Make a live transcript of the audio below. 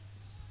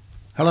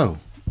Hello,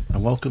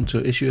 and welcome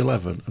to issue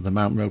 11 of the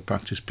Mountain Road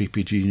Practice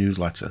PPG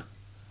newsletter.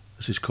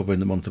 This is covering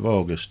the month of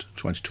August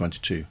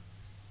 2022.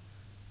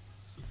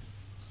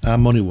 Are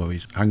money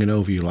worries hanging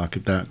over you like a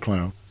dark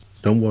cloud?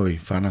 Don't worry,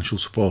 financial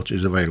support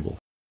is available.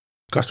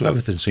 The cost of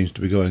everything seems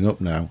to be going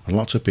up now, and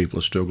lots of people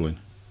are struggling.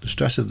 The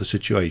stress of the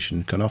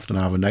situation can often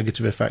have a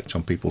negative effect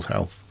on people's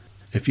health.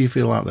 If you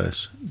feel like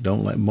this,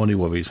 don't let money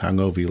worries hang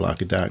over you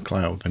like a dark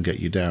cloud and get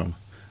you down.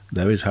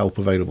 There is help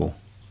available.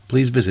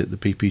 Please visit the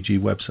PPG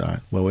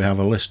website where we have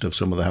a list of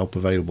some of the help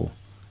available,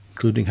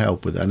 including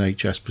help with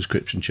NHS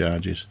prescription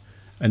charges,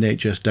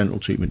 NHS dental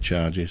treatment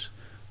charges,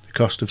 the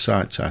cost of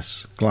sight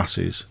tests,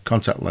 glasses,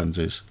 contact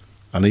lenses,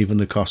 and even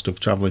the cost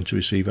of travelling to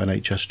receive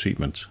NHS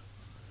treatment.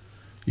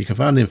 You can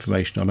find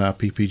information on our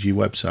PPG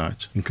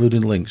website,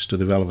 including links to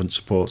the relevant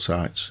support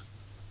sites.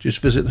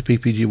 Just visit the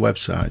PPG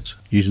website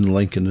using the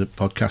link in the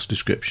podcast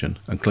description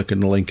and click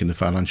on the link in the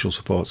financial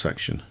support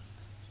section.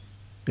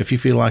 If you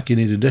feel like you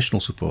need additional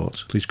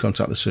support, please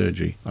contact the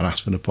surgery and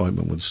ask for an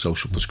appointment with a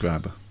social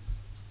prescriber.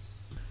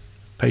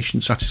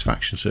 Patient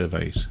satisfaction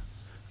surveys.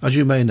 As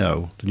you may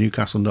know, the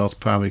Newcastle North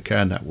Primary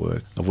Care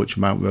Network, of which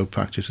Mountain Road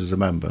Practice is a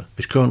member,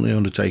 is currently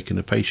undertaking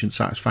a patient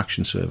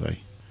satisfaction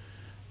survey.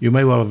 You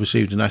may well have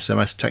received an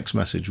SMS text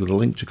message with a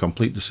link to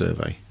complete the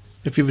survey.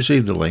 If you've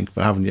received the link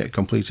but haven't yet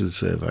completed the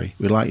survey,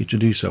 we'd like you to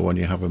do so when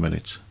you have a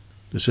minute.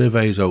 The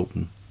survey is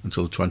open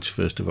until the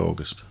 21st of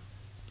August.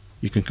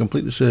 You can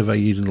complete the survey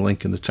using the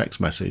link in the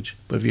text message,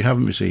 but if you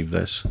haven't received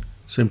this,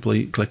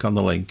 simply click on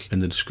the link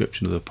in the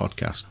description of the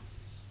podcast.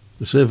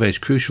 The survey is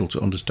crucial to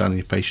understanding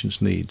your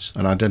patient's needs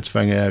and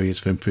identifying areas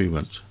for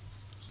improvement.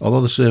 Although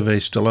the survey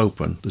is still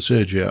open, the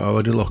surgery are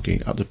already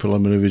looking at the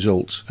preliminary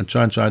results and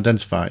trying to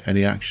identify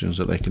any actions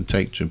that they can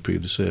take to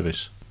improve the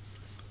service.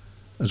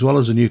 As well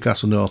as the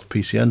Newcastle North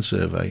PCN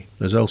survey,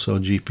 there's also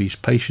a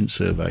GP patient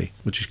survey,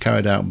 which is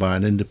carried out by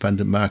an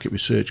independent market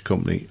research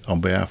company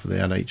on behalf of the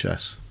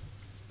NHS.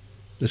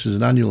 This is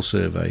an annual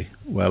survey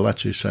where a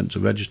letter is sent to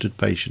registered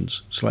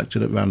patients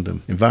selected at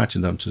random,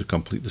 inviting them to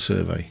complete the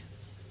survey.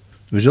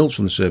 The results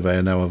from the survey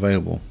are now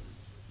available.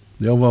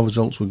 The overall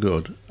results were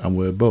good and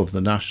were above the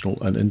National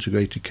and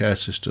Integrated Care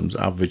System's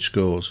average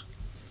scores.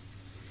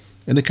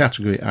 In the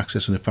category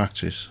Access and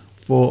Practice,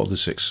 4 of the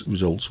 6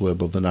 results were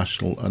above the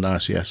National and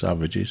ICS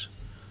averages,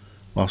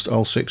 whilst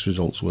all 6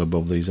 results were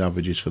above these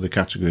averages for the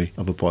category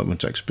of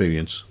Appointment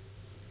Experience.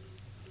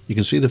 You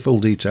can see the full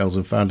details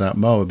and find out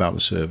more about the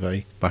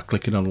survey by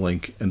clicking on the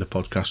link in the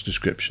podcast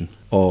description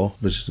or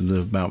visiting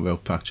the Mountain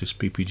Road Practice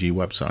PPG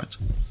website.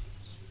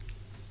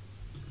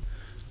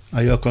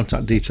 Are your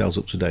contact details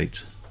up to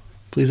date?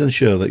 Please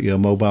ensure that your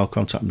mobile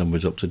contact number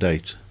is up to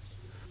date.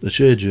 The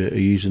surgery are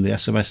using the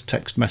SMS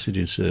text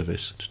messaging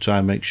service to try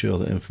and make sure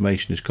that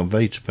information is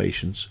conveyed to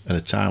patients in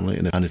a timely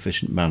and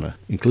efficient manner,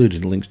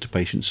 including links to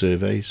patient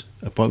surveys,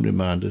 appointment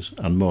reminders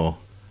and more.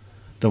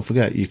 Don't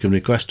forget, you can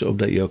request to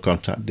update your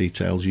contact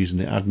details using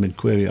the admin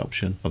query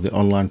option of the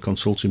online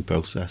consulting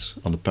process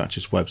on the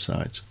practice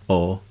website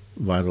or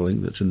via the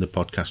link that's in the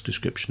podcast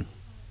description.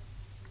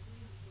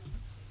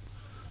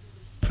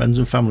 Friends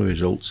and family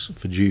results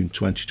for June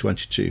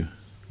 2022.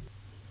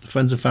 The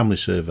Friends and Family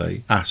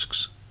survey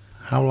asks,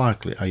 how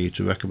likely are you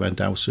to recommend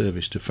our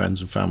service to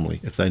friends and family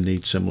if they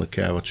need similar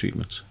care or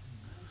treatment?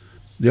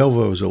 The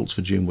overall results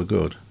for June were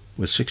good,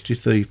 with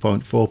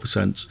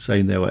 63.4%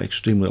 saying they were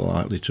extremely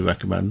likely to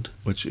recommend,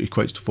 which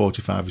equates to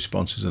 45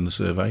 responses in the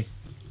survey.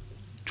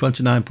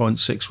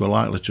 29.6% were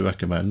likely to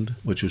recommend,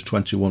 which was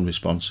 21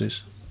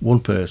 responses. One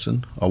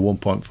person, or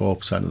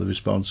 1.4% of the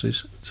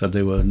responses, said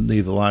they were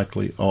neither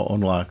likely or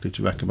unlikely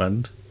to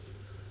recommend.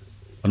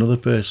 Another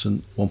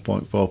person,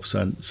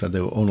 1.4%, said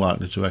they were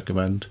unlikely to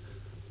recommend,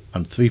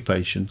 and 3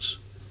 patients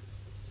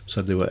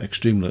said they were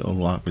extremely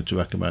unlikely to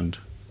recommend,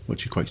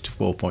 which equates to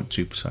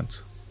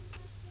 4.2%.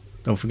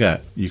 Don't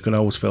forget, you can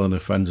always fill in the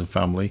friends and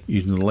family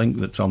using the link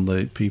that's on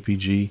the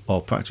PPG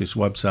or practice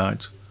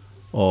website,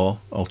 or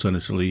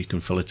alternatively you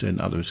can fill it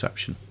in at the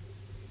reception.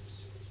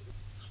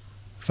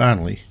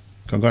 Finally,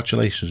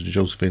 congratulations to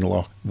Josephine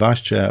Locke,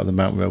 Vice Chair of the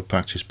Mountain Road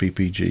Practice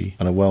PPG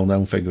and a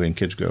well-known figure in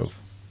Kidsgrove.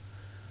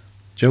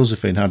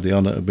 Josephine had the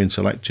honour of being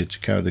selected to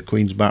carry the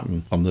Queen's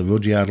Baton on the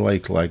Rudyard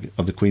Lake leg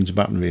of the Queen's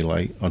Baton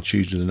Relay on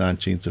Tuesday the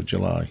 19th of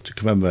July to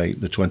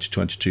commemorate the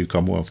 2022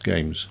 Commonwealth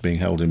Games being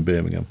held in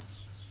Birmingham.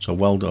 So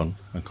well done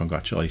and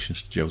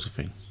congratulations to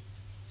Josephine.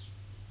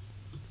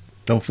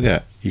 Don't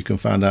forget, you can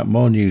find out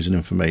more news and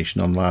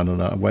information online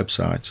on our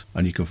website,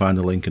 and you can find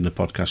the link in the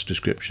podcast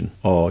description,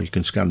 or you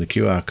can scan the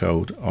QR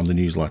code on the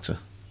newsletter.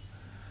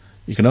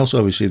 You can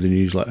also receive the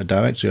newsletter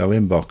direct to your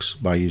inbox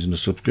by using the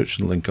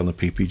subscription link on the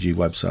PPG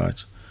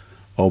website,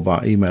 or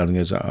by emailing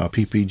us at our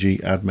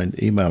PPG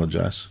admin email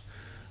address,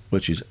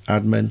 which is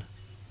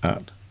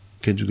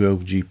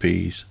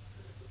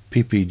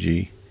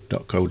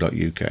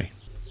admin@kidsgrovegpsppg.co.uk.